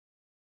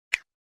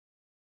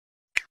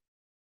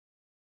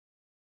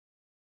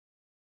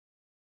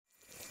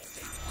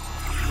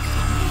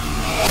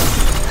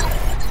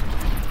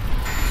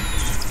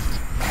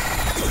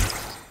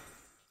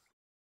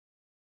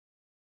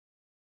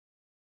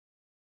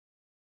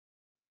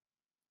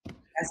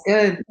That's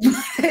good.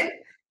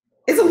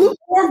 It's a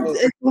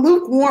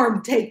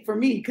lukewarm take for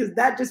me because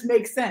that just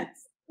makes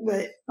sense.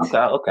 But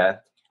Okay.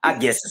 I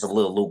guess it's a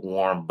little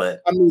lukewarm,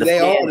 but I mean, they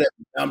are the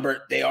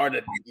number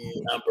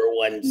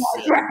one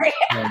seed. right.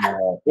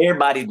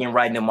 Everybody's been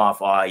writing them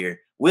off all year.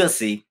 We'll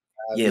see.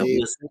 We'll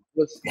see.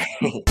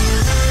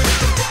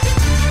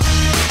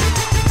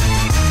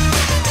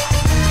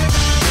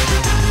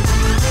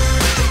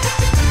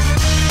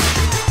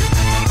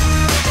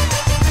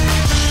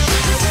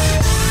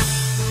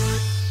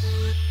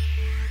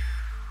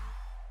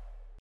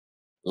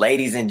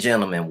 Ladies and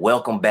gentlemen,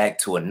 welcome back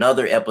to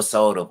another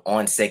episode of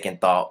On Second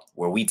Thought,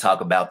 where we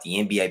talk about the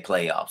NBA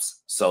playoffs.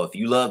 So if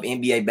you love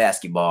NBA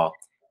basketball,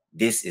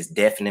 this is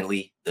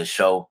definitely the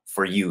show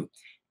for you.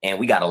 And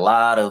we got a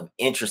lot of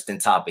interesting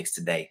topics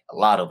today, a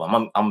lot of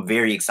them. I'm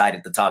very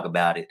excited to talk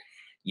about it.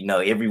 You know,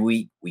 every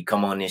week we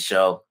come on this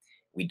show,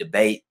 we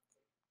debate,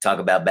 talk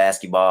about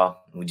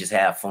basketball, and we just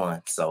have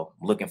fun. So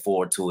I'm looking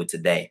forward to it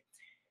today.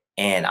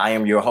 And I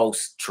am your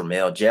host,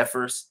 Tramel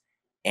Jeffers.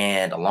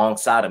 And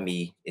alongside of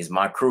me is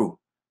my crew.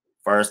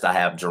 First, I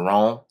have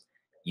Jerome.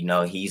 You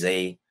know, he's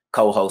a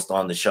co-host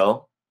on the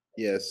show.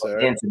 Yes, sir.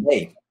 And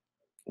today,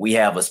 we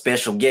have a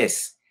special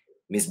guest,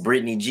 Miss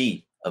Brittany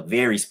G, a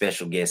very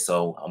special guest.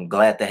 So I'm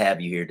glad to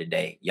have you here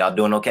today. Y'all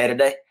doing okay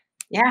today?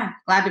 Yeah,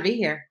 glad to be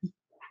here.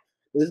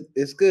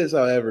 It's good as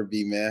I'll ever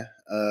be, man.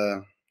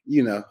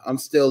 You know, I'm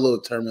still a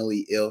little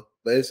terminally ill,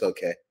 but it's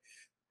okay.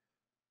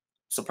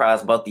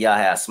 Surprised both of y'all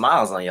have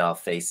smiles on y'all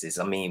faces.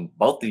 I mean,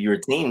 both of your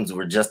teams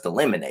were just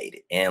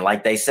eliminated. And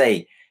like they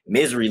say,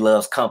 misery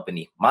loves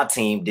company. My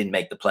team didn't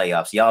make the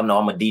playoffs. Y'all know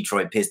I'm a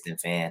Detroit Piston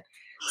fan.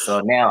 So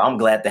now I'm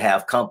glad to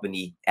have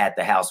company at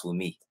the house with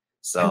me.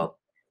 So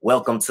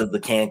welcome to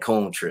the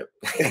Cancun trip.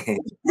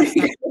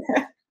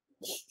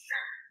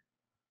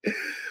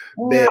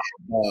 Man,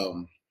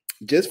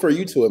 just for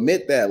you to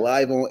admit that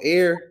live on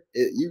air,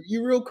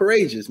 you're real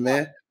courageous,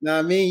 man. Know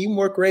what I mean? You're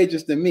more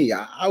courageous than me.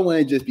 I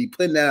wouldn't just be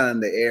putting that on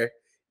the air.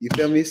 You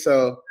feel me?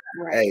 So,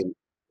 hey,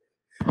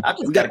 I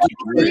just gotta keep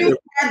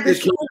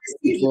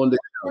you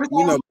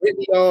know,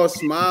 Brittany all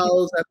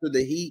smiles after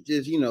the Heat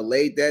just, you know,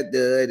 laid that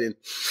dud, and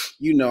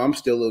you know, I'm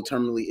still a little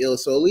terminally ill.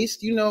 So at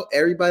least, you know,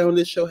 everybody on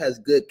this show has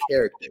good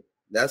character.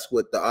 That's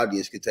what the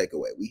audience could take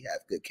away. We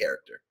have good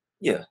character.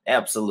 Yeah,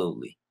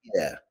 absolutely.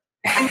 Yeah.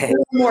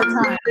 More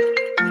time.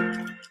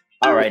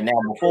 All right, now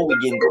before we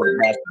get into the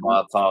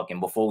basketball talk and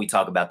before we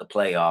talk about the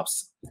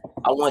playoffs,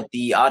 I want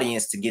the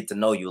audience to get to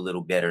know you a little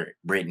better,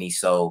 Brittany.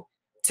 So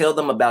tell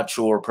them about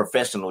your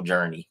professional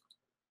journey.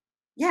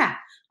 Yeah.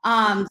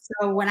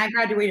 So when I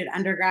graduated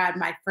undergrad,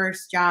 my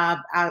first job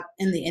out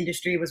in the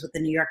industry was with the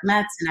New York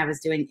Mets, and I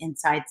was doing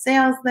inside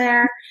sales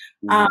there.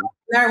 Then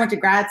I went to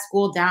grad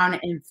school down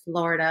in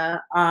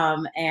Florida,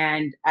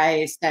 and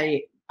I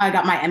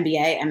got my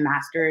MBA and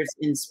master's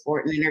in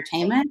sport and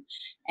entertainment.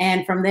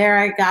 And from there,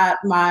 I got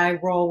my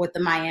role with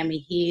the Miami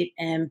Heat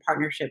in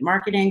partnership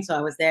marketing. So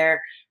I was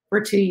there for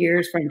 2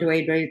 years from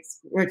Dwayne Wade's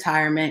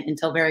retirement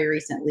until very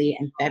recently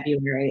in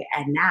February.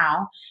 And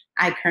now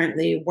I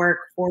currently work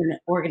for an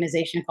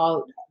organization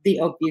called the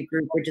Oakview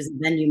Group, which is a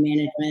venue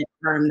management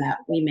firm that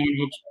we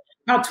manage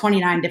about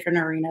 29 different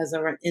arenas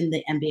in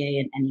the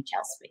NBA and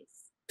NHL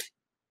space.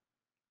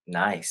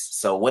 Nice.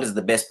 So what is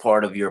the best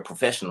part of your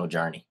professional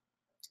journey?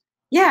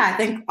 Yeah, I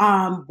think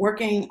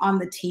working on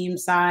the team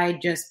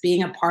side, just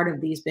being a part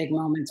of these big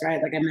moments,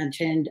 right? Like I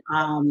mentioned,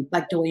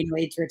 like Dwayne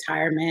Wade's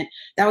retirement,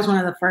 that was one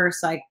of the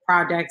first like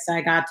projects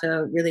I got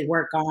to really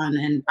work on.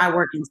 And I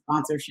work in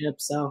sponsorship,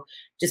 so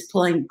just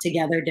pulling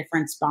together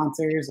different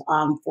sponsors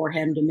for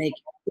him to make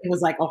it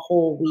was like a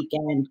whole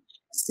weekend,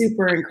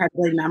 super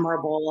incredibly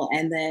memorable.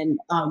 And then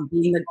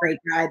being the great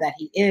guy that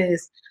he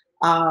is.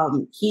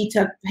 He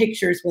took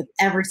pictures with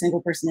every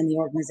single person in the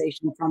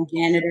organization, from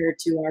janitor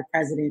to our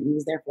president. He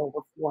was there for over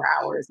 4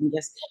 hours, and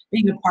just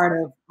being a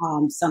part of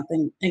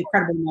something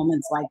incredible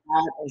moments like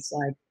that is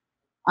like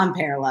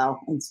unparalleled.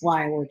 It's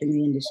why I work in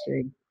the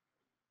industry.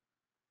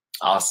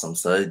 Awesome.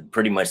 So it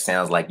pretty much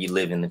sounds like you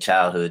live in the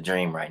childhood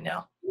dream right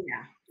now.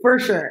 Yeah, for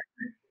sure.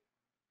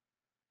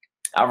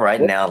 All right,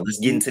 now let's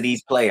get into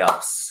these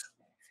playoffs.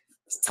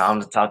 It's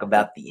time to talk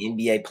about the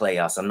NBA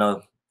playoffs. I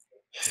know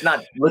it's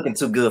not looking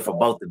too good for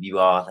both of you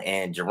all.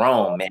 And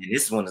Jerome, man,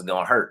 this one is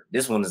going to hurt.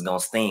 This one is going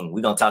to sting.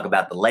 We're going to talk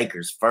about the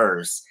Lakers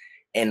first.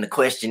 And the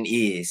question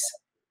is,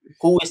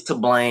 who is to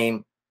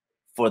blame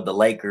for the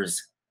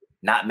Lakers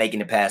not making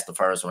it past the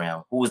first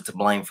round? Who is to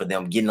blame for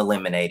them getting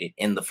eliminated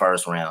in the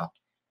first round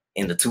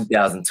in the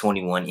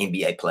 2021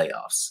 NBA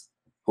playoffs?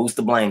 Who's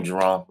to blame,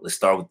 Jerome? Let's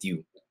start with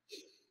you.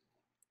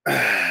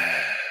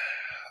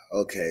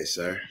 Okay,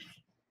 sir.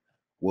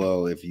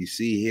 Well, if you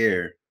see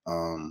here,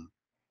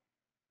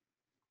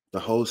 the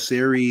whole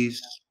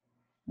series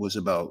was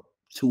about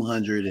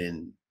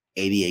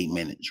 288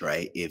 minutes,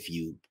 right? If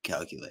you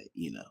calculate,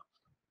 you know.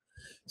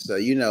 So,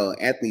 you know,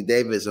 Anthony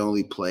Davis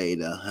only played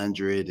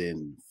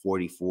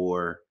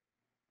 144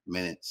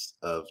 minutes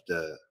of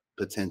the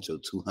potential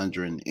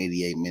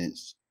 288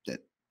 minutes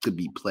that could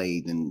be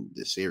played in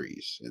the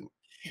series. And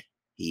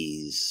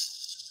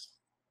he's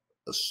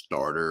a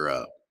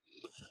starter.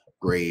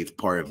 grave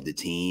part of the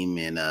team,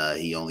 and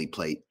he only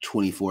played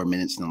 24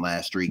 minutes in the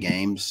last 3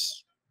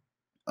 games.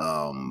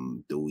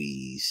 Do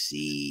we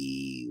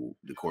see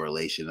the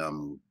correlation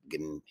I'm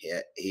getting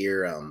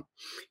here?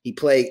 He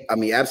played,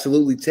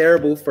 absolutely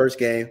terrible first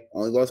game,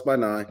 only lost by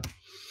 9.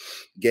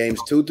 Games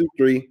 2 through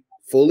 3,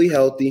 fully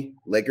healthy,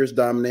 Lakers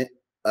dominant,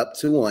 up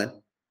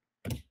 2-1.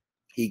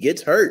 He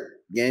gets hurt,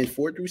 games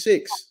 4 through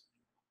 6.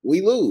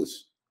 We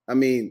lose.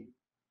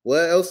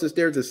 What else is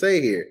there to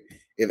say here?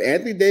 If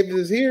Anthony Davis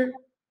is here,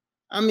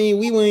 we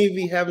wouldn't even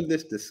be having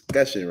this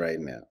discussion right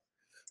now.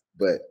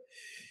 But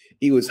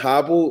he was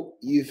hobbled,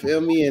 you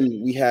feel me?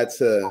 And we had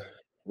to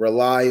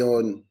rely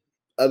on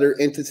other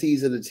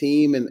entities of the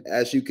team. And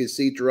as you can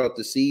see throughout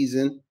the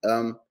season,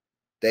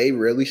 they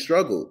really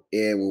struggled.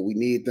 And when we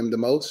needed them the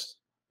most,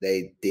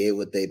 they did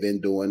what they've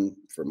been doing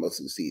for most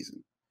of the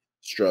season,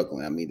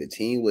 struggling. The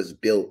team was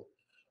built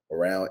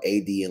around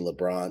AD and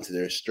LeBron to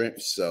their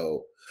strengths.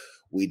 So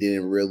we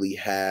didn't really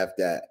have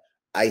that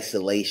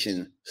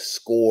isolation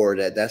score.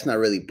 That's not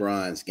really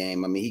Bron's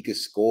game. He could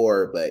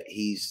score, but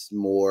he's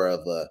more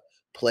of a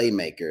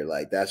playmaker.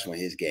 Like, that's when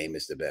his game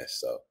is the best.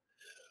 So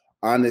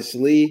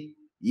honestly,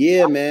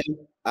 yeah, man,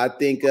 I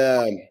think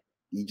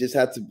you just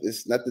have to,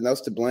 it's nothing else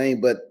to blame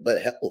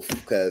but health,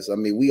 because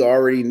we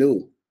already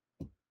knew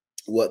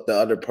what the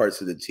other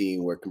parts of the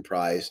team were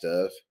comprised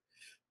of.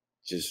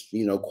 Just,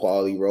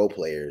 quality role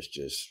players,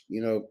 just,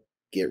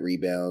 get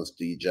rebounds,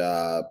 do your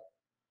job,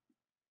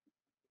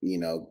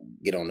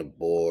 get on the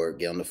board,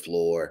 get on the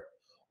floor,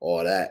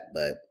 all that.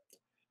 But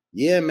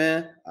yeah,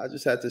 man, I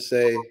just have to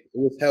say it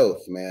was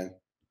health, man.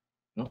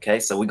 Okay,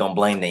 so we're gonna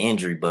blame the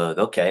injury bug.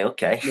 Okay.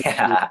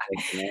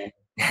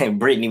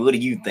 Brittany, what do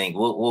you think?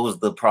 What was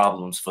the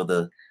problems for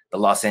the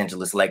Los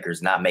Angeles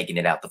Lakers not making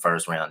it out the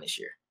first round this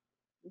year?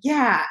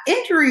 Yeah,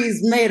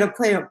 injuries made a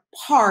play a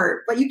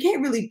part, but you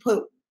can't really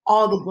put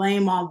all the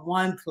blame on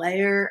one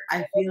player.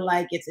 I feel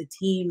like it's a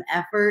team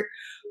effort.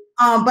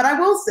 But I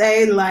will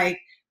say, like,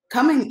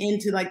 coming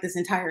into like this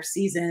entire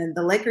season,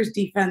 the Lakers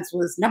defense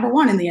was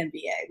 #1 in the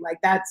NBA. Like,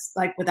 that's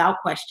like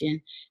without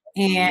question.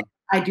 And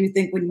I do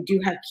think when you do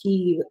have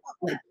key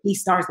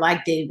stars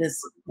like Davis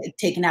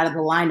taken out of the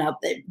lineup,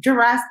 that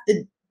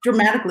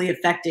dramatically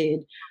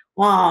affected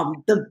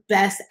the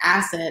best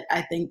asset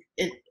I think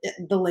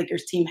the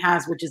Lakers team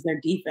has, which is their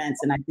defense.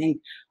 And I think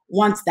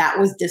once that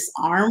was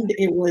disarmed,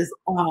 it was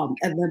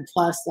and then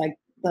plus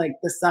like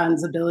the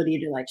Suns' ability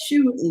to like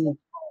shoot and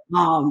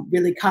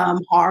really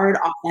come hard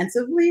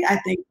offensively. I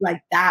think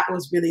like that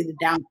was really the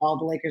downfall of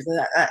the Lakers.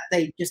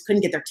 They just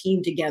couldn't get their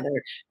team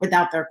together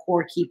without their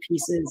core key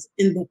pieces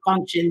in the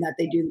function that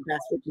they do the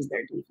best, which is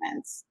their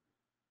defense.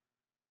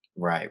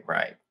 Right.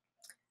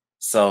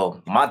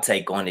 So my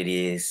take on it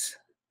is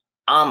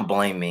I'm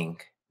blaming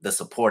the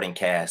supporting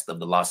cast of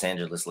the Los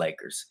Angeles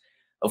Lakers.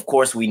 Of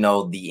course, we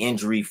know the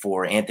injury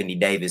for Anthony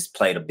Davis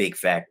played a big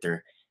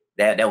factor.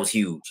 That was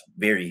huge,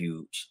 very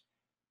huge.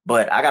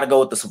 But I got to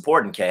go with the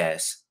supporting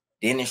cast.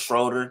 Dennis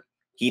Schroeder,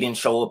 he didn't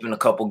show up in a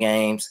couple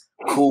games.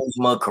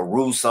 Kuzma,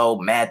 Caruso,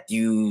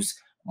 Matthews,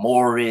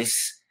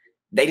 Morris,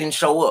 they didn't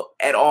show up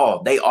at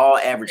all. They all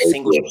averaged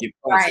single-digit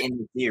points in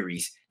the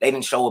series. They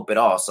didn't show up at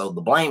all. So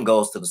the blame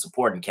goes to the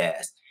supporting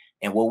cast.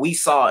 And what we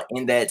saw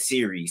in that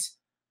series,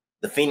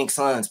 the Phoenix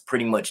Suns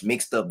pretty much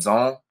mixed up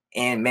zone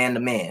and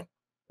man-to-man.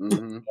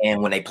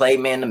 And when they played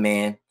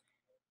man-to-man,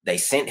 they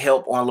sent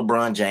help on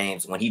LeBron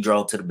James when he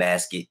drove to the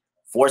basket,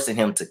 forcing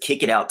him to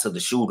kick it out to the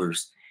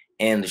shooters.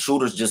 And the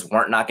shooters just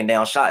weren't knocking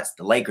down shots.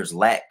 The Lakers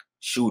lacked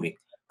shooting.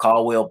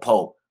 Caldwell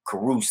Pope,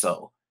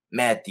 Caruso,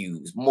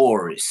 Matthews,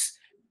 Morris,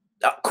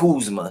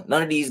 Kuzma.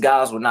 None of these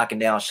guys were knocking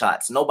down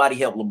shots. Nobody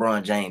helped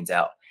LeBron James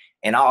out.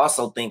 And I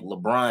also think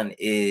LeBron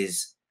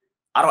is,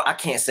 I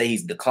can't say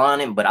he's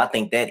declining, but I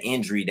think that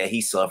injury that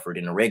he suffered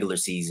in the regular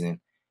season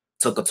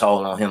took a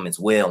toll on him as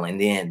well.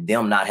 And then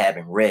them not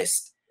having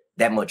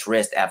that much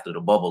rest after the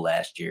bubble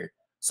last year.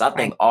 So I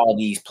think all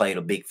these played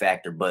a big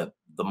factor, but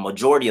the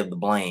majority of the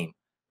blame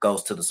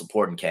goes to the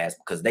supporting cast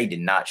because they did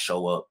not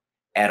show up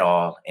at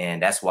all.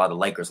 And that's why the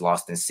Lakers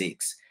lost in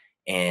 6.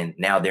 And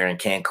now they're in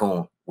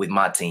Cancun with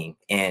my team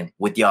and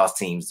with y'all's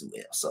teams as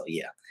well. So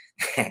yeah,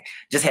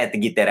 just had to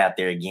get that out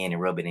there again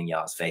and rub it in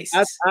y'all's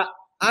faces.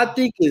 I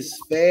think it's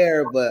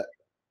fair, but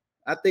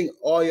I think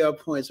all your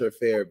points are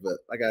fair. But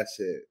like I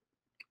said,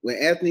 when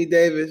Anthony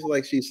Davis,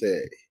 like she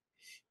said,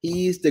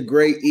 he's the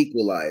great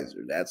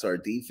equalizer. That's our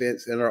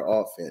defense and our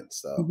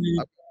offense. So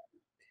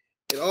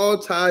it all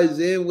ties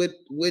in with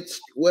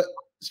what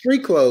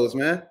street clothes,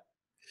 man.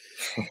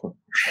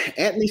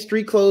 Anthony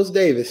Street Clothes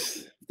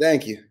Davis.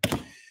 Thank you.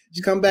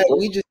 Just come back.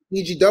 We just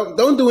need you.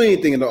 Don't do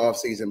anything in the off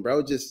season,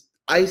 bro. Just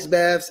ice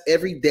baths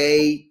every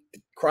day,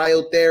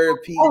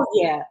 cryotherapy. Oh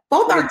yeah,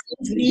 both our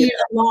teams need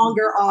a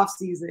longer off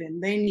season.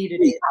 They needed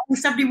it.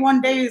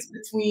 71 days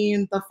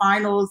between the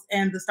finals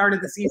and the start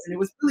of the season. It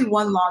was really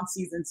one long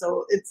season,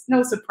 so it's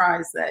no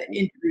surprise that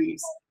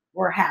injuries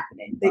were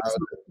happening.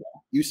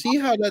 You see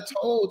how that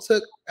toll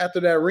took after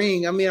that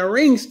ring. I mean, a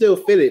ring still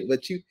fitted,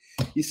 but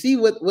you see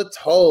what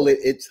toll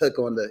it took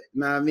on the,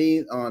 you know what I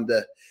mean, on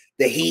the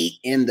heat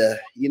and the,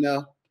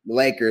 the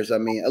Lakers. I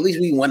mean, at least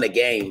we won the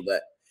game,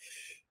 but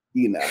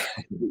you know,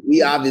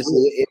 we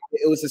obviously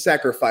it was a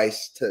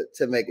sacrifice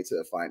to make it to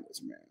the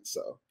finals, man.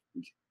 So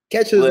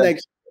catch us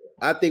next.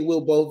 I think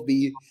we'll both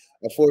be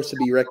a force to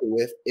be reckoned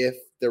with if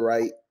the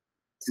right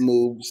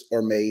moves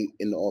are made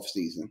in the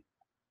offseason.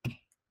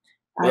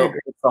 Well,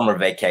 summer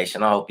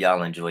vacation. I hope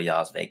y'all enjoy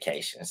y'all's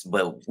vacations.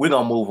 But we're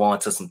going to move on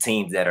to some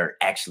teams that are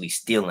actually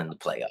still in the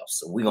playoffs.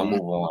 So we're going to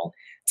move on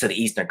to the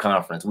Eastern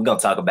Conference. We're going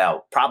to talk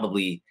about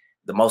probably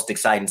the most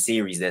exciting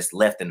series that's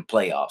left in the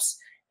playoffs.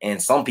 And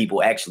some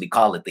people actually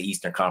call it the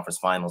Eastern Conference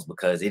Finals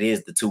because it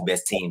is the two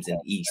best teams in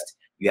the East.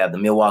 You have the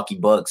Milwaukee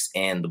Bucks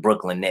and the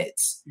Brooklyn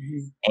Nets.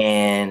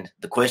 And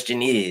the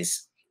question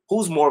is,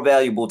 who's more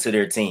valuable to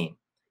their team?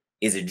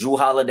 Is it Jrue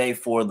Holiday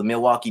for the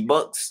Milwaukee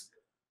Bucks?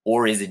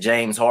 Or is it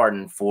James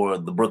Harden for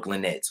the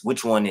Brooklyn Nets?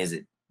 Which one is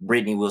it?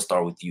 Brittany, we'll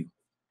start with you.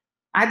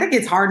 I think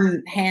it's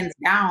Harden hands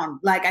down.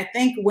 Like, I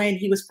think when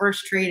he was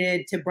first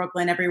traded to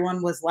Brooklyn,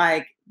 everyone was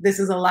like, this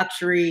is a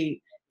luxury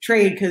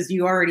trade because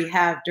you already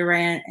have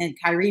Durant and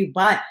Kyrie.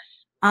 But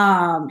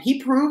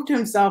he proved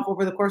himself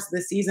over the course of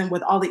the season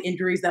with all the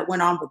injuries that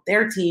went on with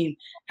their team,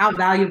 how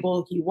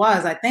valuable he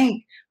was. I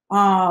think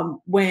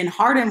when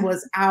Harden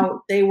was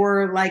out, they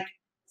were like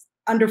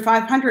under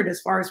 500 as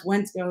far as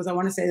wins goes. I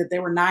want to say that they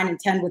were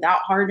 9-10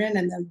 without Harden,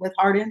 and then with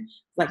Harden,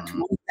 like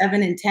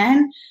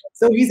 27-10.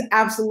 So he's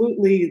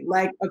absolutely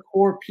like a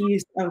core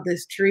piece of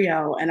this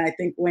trio. And I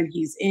think when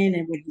he's in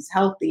and when he's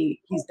healthy,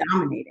 he's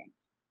dominating.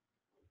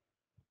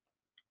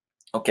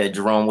 Okay,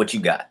 Jerome, what you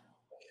got?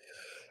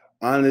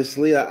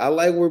 Honestly, I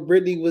like where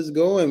Brittany was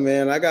going,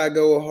 man. I gotta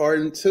go with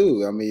Harden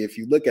too. I mean, if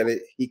you look at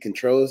it, he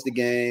controls the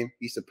game.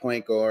 He's the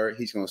point guard.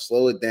 He's gonna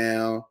slow it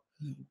down.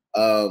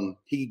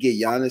 He could get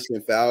Giannis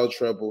in foul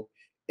trouble.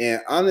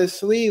 And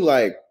honestly,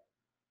 like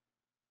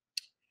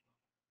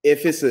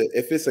if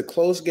it's a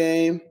close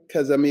game,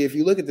 because I mean, if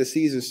you look at the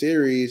season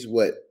series, it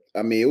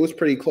was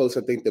pretty close.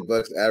 I think the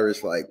Bucks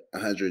averaged like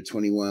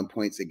 121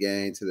 points a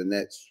game to the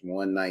Nets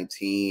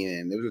 119,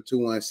 and it was a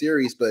 2-1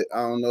 series. But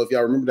I don't know if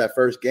y'all remember that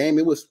first game.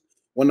 It was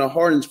one of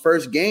Harden's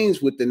first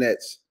games with the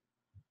Nets.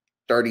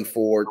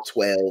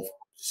 34-12-6,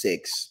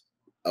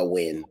 a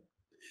win.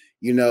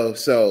 You know,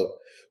 so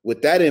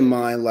with that in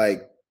mind,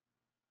 like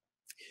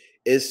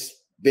it's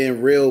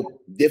been real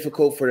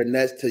difficult for the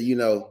Nets to, you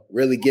know,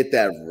 really get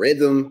that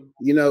rhythm,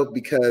 you know,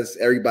 because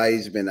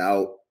everybody's been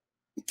out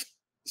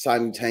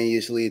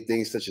simultaneously,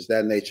 things such as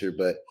that nature.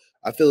 But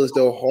I feel as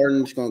though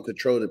Harden's going to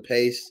control the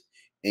pace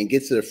and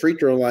get to the free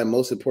throw line,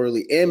 most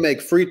importantly, and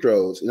make free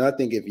throws. And I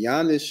think if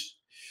Giannis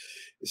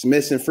is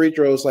missing free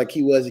throws like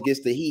he was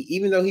against the Heat,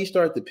 even though he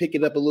started to pick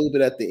it up a little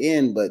bit at the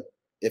end, but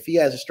if he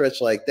has a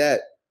stretch like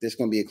that, there's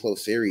going to be a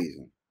close series.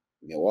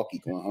 Milwaukee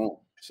going home.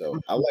 So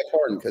I like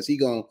Harden because he's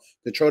going to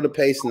control the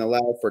pace and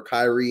allow for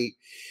Kyrie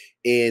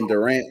and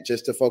Durant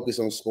just to focus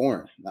on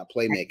scoring, not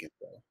playmaking.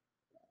 So,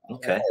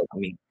 okay. I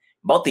mean,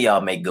 both of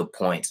y'all make good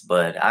points,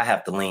 but I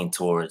have to lean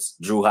towards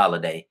Jrue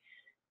Holiday.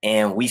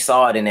 And we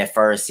saw it in that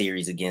first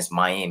series against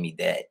Miami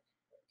that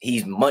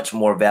he's much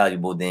more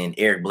valuable than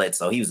Eric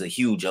Bledsoe. He was a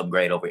huge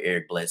upgrade over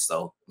Eric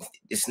Bledsoe.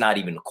 It's not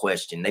even a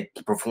question. They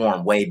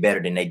performed way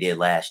better than they did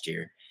last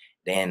year.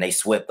 Then they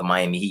swept the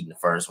Miami Heat in the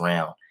first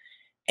round.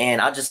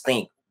 And I just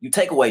think you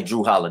take away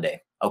Jrue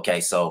Holiday.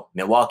 Okay, so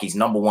Milwaukee's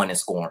number one in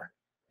scoring.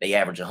 They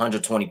average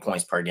 120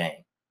 points per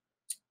game.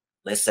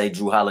 Let's say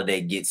Jrue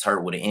Holiday gets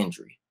hurt with an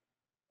injury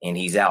and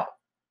he's out.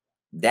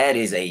 That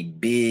is a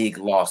big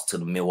loss to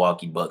the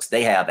Milwaukee Bucks.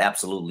 They have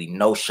absolutely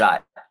no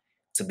shot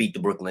to beat the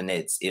Brooklyn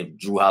Nets if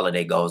Jrue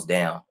Holiday goes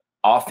down,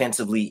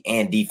 offensively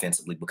and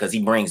defensively, because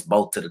he brings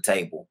both to the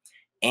table.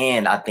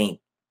 And I think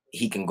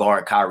he can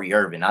guard Kyrie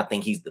Irving. I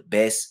think he's the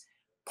best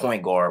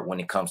point guard when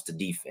it comes to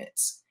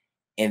defense.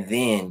 And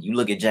then you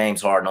look at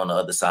James Harden on the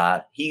other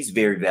side. He's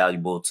very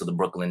valuable to the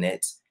Brooklyn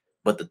Nets.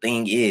 But the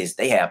thing is,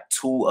 they have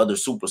two other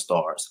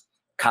superstars,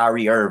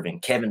 Kyrie Irving,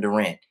 Kevin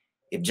Durant.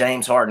 If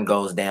James Harden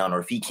goes down or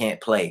if he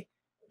can't play,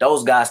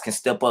 those guys can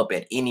step up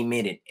at any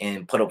minute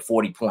and put up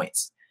 40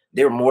 points.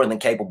 They're more than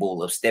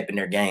capable of stepping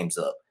their games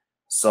up.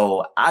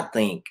 So I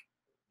think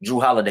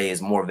Jrue Holiday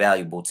is more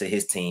valuable to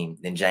his team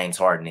than James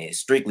Harden is,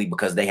 strictly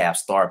because they have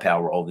star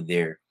power over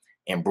there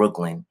in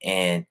Brooklyn.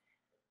 And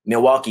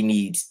Milwaukee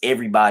needs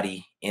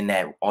everybody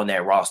on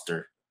that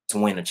roster to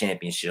win a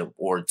championship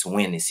or to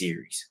win the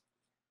series.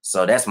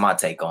 So that's my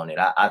take on it.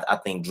 I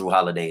think Jrue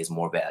Holiday is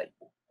more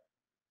valuable.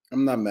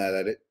 I'm not mad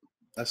at it.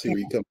 I see where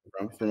you're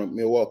coming from a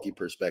Milwaukee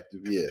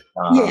perspective. Yeah.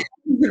 Yeah,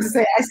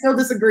 I still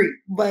disagree,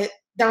 but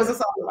that was a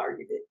solid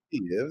argument.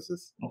 Yeah, it was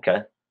just...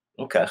 Okay.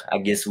 I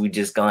guess we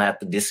just gonna have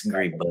to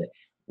disagree, but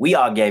we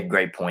all gave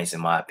great points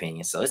in my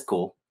opinion, so it's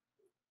cool.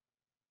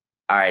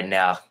 All right,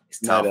 now it's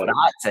time for the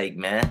hot take,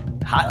 man.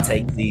 Hot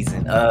take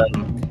season.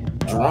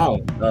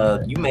 Jerome,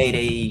 you made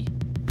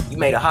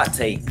a hot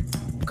take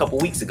a couple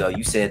weeks ago.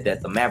 You said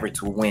that the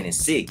Mavericks will win in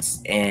 6,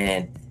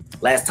 and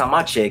last time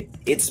I checked,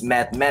 it's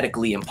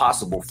mathematically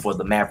impossible for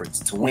the Mavericks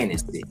to win in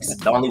 6.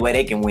 The only way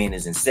they can win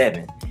is in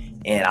 7.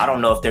 And I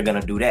don't know if they're going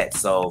to do that.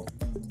 So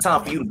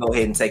time for you to go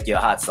ahead and take your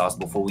hot sauce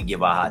before we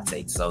give our hot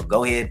take. So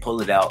go ahead,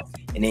 pull it out.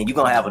 And then you're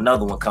going to have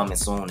another one coming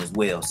soon as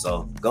well.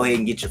 So go ahead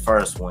and get your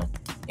first one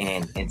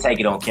and take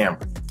it on camera.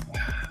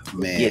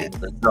 Man. Get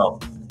it. Let's go.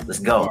 Let's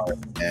go.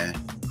 Right,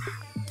 man.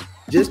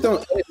 Just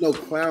don't add no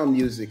clown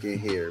music in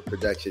here,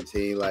 production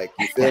team. Like,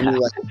 you feel me?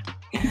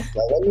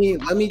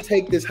 Like let me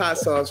take this hot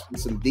sauce for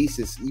some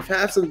decency. You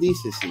have some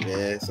decency,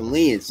 man. Some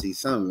leniency,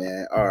 something,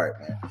 man. All right,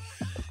 man.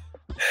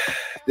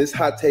 This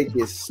hot take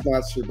is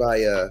sponsored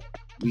by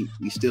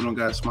we still don't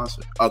got a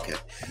sponsor. Okay,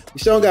 we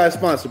still don't got a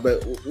sponsor,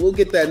 but we'll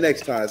get that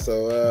next time.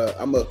 So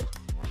I'm gonna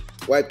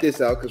wipe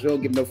this out because we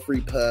don't give no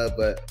free pub.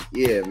 But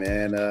yeah,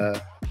 man.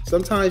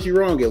 Sometimes you're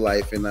wrong in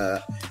life, and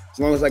as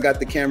long as I got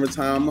the camera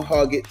time, I'm gonna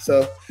hug it.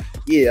 So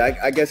yeah,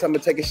 I guess I'm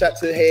gonna take a shot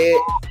to the head.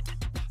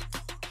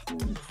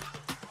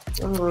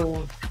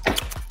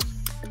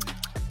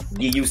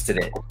 Get used to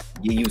that.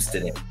 Get used to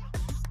that.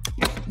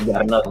 You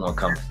got another one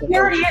coming. He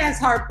already has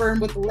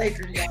heartburn with the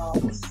Lakers, y'all.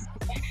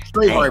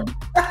 Straight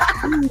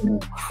heartburn.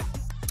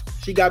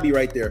 She got me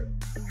right there.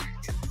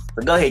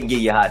 So go ahead and give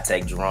your hot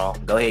take, Jerome.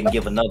 Go ahead and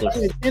give another.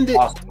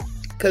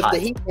 Because the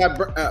heat got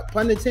burnt.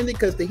 Pun intended,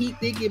 because the heat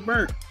did get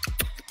burnt.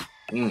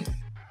 Flamed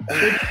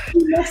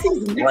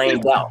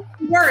out.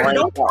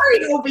 Don't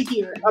worry over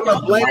here. I'm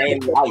a Miami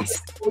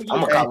Ice. I'm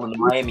gonna call them the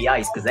Miami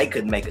Ice because they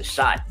couldn't make a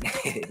shot.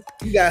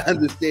 You gotta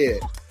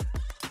understand.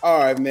 All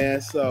right,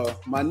 man. So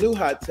my new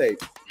hot take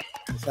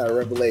is a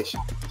revelation.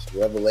 It's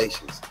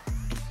revelations.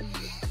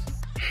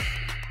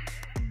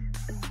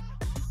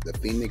 The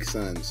Phoenix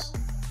Suns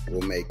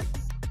will make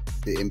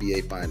the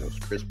NBA Finals.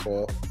 Chris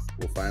Paul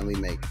will finally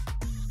make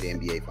the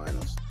NBA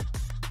Finals.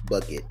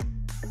 Bucket.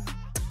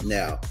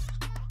 Now,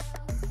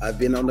 I've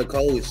been on the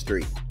cold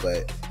streak,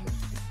 but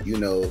you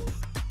know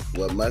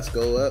what must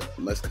go up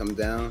must come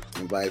down,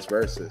 and vice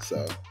versa.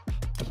 So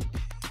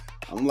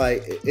I'm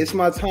like, it's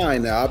my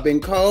time now. I've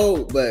been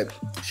cold, but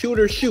shoot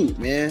or shoot,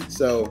 man.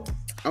 So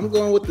I'm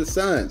going with the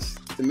Suns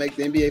to make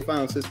the NBA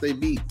Finals since they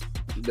beat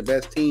the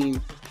best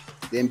team,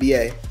 the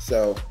NBA.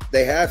 So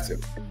they have to.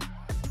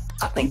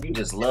 I think you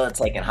just love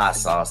taking hot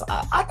sauce.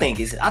 I think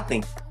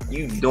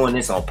you doing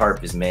this on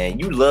purpose, man.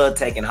 You love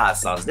taking hot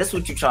sauce. That's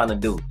what you're trying to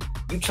do.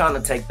 You trying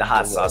to take the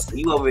hot sauce.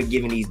 You over here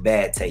giving these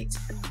bad takes.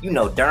 You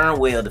know darn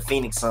well the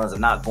Phoenix Suns are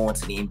not going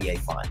to the NBA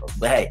Finals.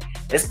 But hey,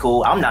 it's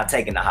cool. I'm not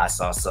taking the hot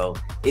sauce, so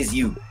it's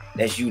you.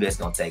 That's you that's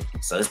gonna take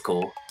it. So it's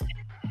cool.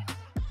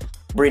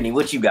 Brittany,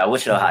 what you got?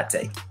 What's your hot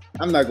take?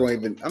 I'm not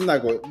going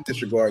to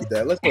disregard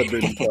that. Let's let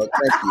Brittany talk.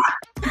 Thank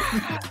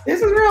you.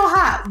 This is real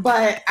hot,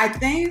 but I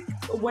think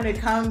when it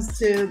comes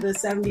to the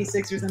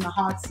 76ers and the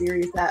Hawks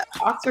series, that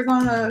Hawks are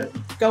going to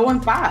go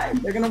in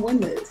 5. They're going to win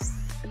this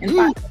in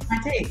 5. That's my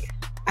take.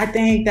 I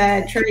think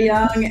that Trae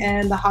Young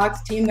and the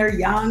Hawks team, they're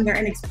young, they're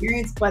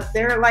inexperienced, but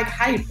they're like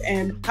hype.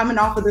 And coming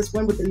off of this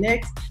win with the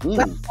Knicks,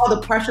 plus all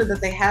the pressure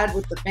that they had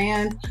with the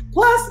fans,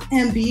 plus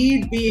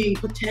Embiid being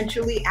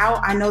potentially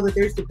out. I know that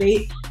there's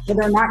debate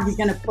whether or not he's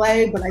going to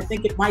play, but I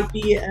think it might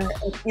be an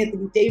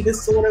Anthony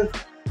Davis sort of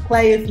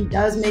play if he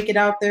does make it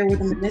out there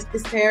with a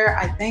meniscus tear.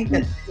 I think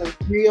that it's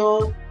a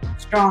real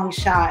strong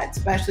shot,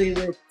 especially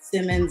with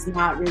Simmons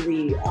not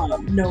really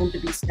known to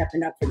be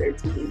stepping up for their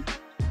team.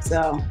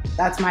 So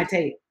that's my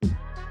take.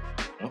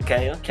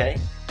 Okay.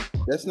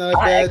 That's not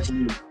bad.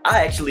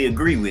 I actually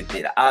agree with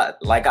it.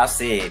 Like I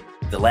said,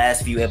 the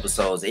last few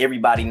episodes,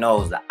 everybody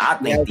knows that I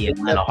think the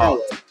Atlanta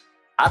Hawks,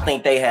 I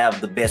think they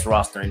have the best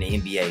roster in the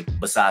NBA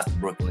besides the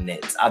Brooklyn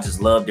Nets. I just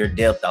love their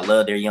depth. I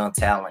love their young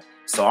talent.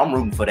 So I'm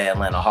rooting for the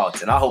Atlanta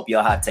Hawks. And I hope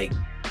your hot take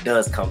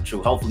does come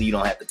true. Hopefully you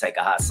don't have to take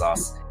a hot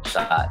sauce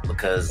shot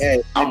because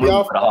I'm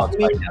rooting for the Hawks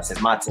right now since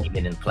my team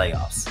been in the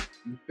playoffs.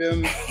 You feel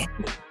me?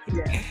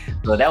 Yeah.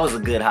 So that was a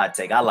good hot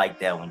take. I like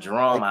that one.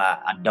 Jerome,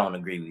 I don't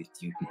agree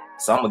with you.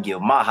 So I'm going to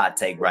give my hot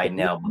take right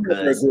now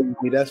because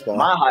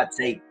my hot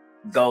take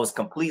goes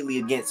completely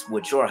against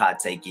what your hot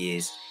take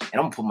is. And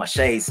I'm going to put my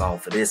shades on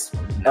for this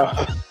one. No.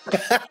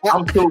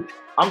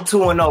 I'm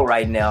 2-0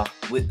 right now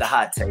with the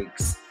hot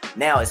takes.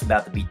 Now it's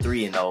about to be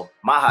 3-0.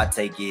 My hot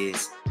take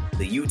is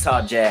the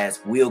Utah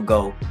Jazz will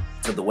go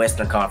to the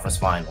Western Conference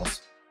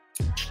Finals.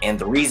 And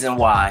the reason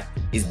why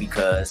is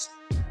because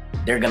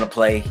they're going to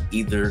play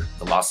either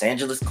the Los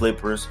Angeles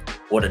Clippers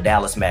or the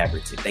Dallas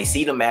Mavericks. If they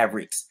see the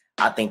Mavericks,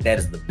 I think that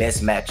is the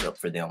best matchup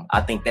for them.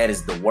 I think that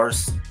is the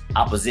worst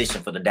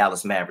opposition for the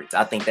Dallas Mavericks.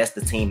 I think that's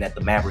the team that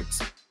the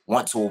Mavericks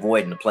want to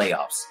avoid in the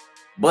playoffs.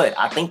 But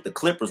I think the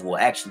Clippers will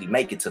actually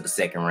make it to the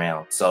second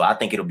round. So I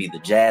think it'll be the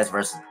Jazz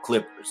versus the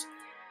Clippers.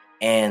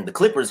 And the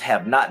Clippers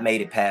have not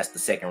made it past the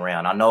second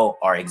round. I know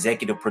our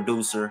executive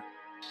producer,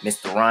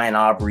 Mr. Ryan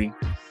Aubrey,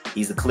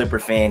 he's a Clipper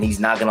fan.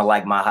 He's not going to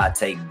like my hot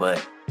take,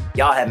 but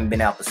y'all haven't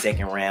been out the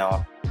second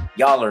round.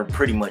 Y'all are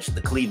pretty much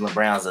the Cleveland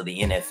Browns of the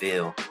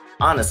NFL.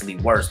 Honestly,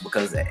 worse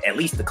because at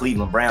least the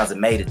Cleveland Browns have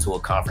made it to a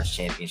conference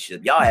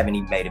championship. Y'all haven't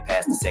even made it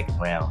past the second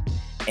round.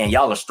 And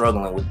y'all are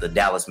struggling with the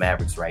Dallas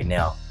Mavericks right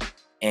now.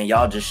 And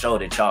y'all just show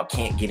that y'all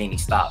can't get any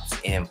stops.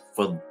 And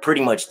for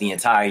pretty much the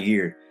entire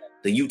year,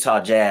 the Utah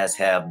Jazz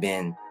have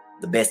been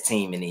the best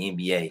team in the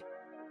NBA.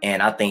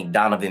 And I think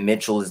Donovan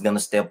Mitchell is going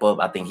to step up.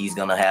 I think he's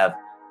going to have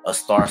a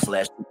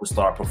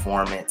star/superstar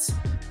performance.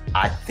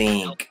 I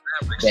think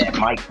that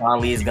Mike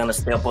Conley is going to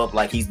step up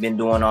like he's been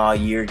doing all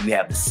year. You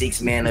have the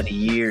sixth man of the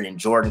year in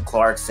Jordan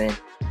Clarkson.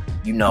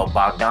 You know,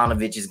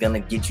 Bogdanovich is going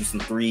to get you some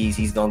threes.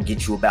 He's going to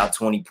get you about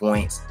 20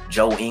 points.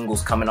 Joe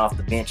Ingles coming off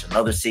the bench,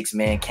 another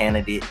six-man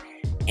candidate.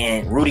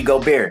 And Rudy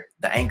Gobert,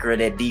 the anchor of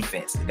that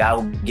defense, the guy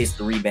who gets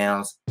the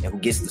rebounds and who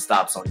gets the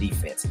stops on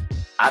defense.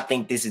 I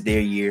think this is their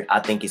year. I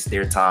think it's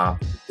their time.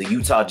 The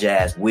Utah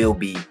Jazz will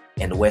be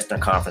in the Western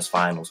Conference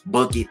Finals.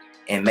 Book it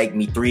and make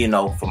me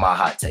 3-0 for my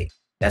hot take.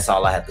 That's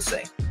all I have to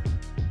say.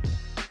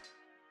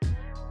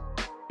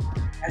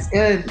 That's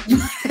good.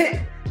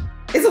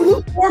 It's a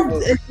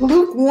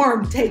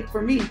lukewarm take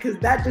for me because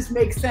that just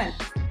makes sense.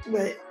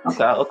 But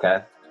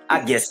okay.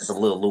 I guess it's a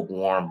little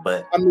lukewarm,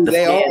 but I mean,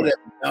 they are the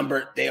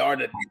number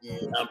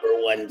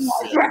one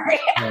seed.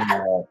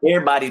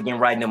 Everybody's been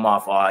writing them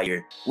off all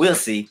year. We'll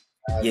see.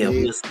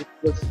 We'll see.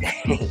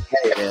 Hey,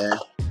 man.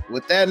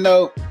 With that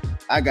note,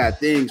 I got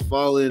things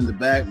falling in the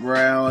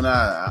background.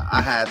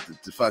 I had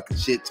to fucking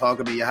shit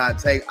talking to your hot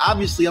take.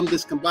 Obviously, I'm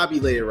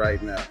discombobulated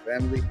right now,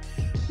 family.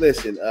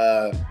 Listen,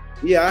 I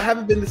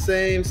haven't been the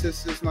same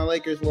since my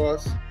Lakers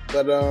lost,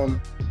 but I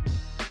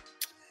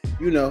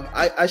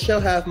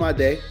shall have my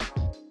day.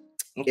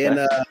 Okay. And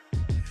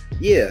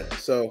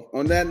so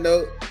on that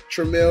note,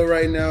 Tramiel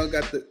right now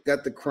got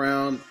the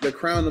crown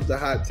of the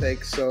hot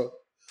take. So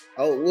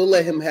we'll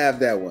let him have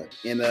that one.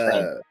 And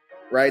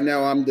right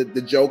now I'm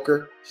the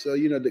Joker, so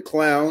the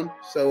clown.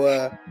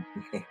 So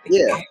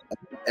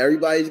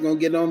everybody's gonna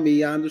get on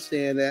me. I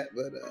understand that,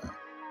 but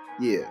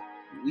we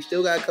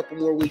still got a couple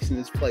more weeks in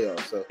this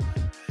playoff. So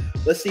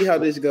let's see how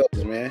this goes,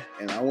 man.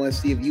 And I want to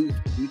see if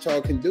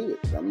Utah can do it.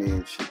 I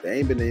mean, shit, they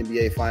ain't been in the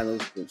NBA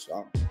Finals since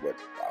I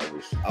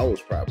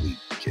was probably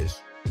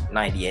just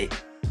 98.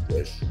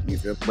 You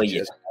feel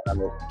me?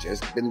 But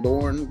just been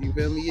born. You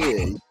feel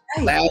me?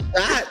 Yeah.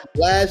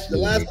 Last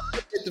time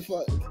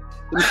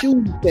the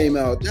shoes came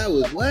out. That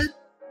was what?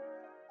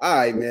 All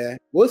right, man.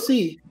 We'll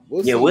see.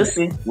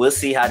 We'll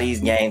see how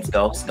these games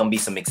go. It's gonna be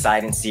some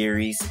exciting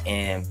series,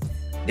 and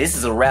this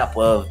is a wrap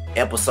of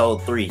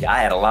episode 3. I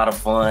had a lot of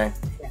fun.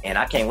 And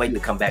I can't wait to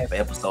come back for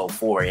episode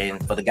 4.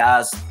 And for the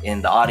guys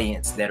in the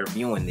audience that are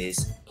viewing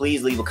this,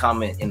 please leave a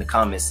comment in the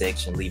comment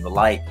section, leave a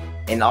like,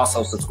 and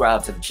also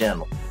subscribe to the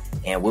channel.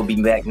 And we'll be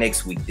back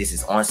next week. This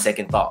is On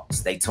Second Thought.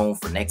 Stay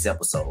tuned for next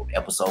episode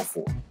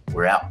 4.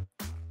 We're out.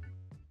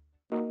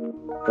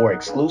 For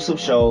exclusive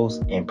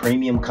shows and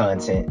premium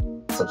content,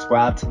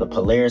 subscribe to the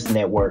Polaris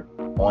Network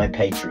on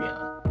Patreon.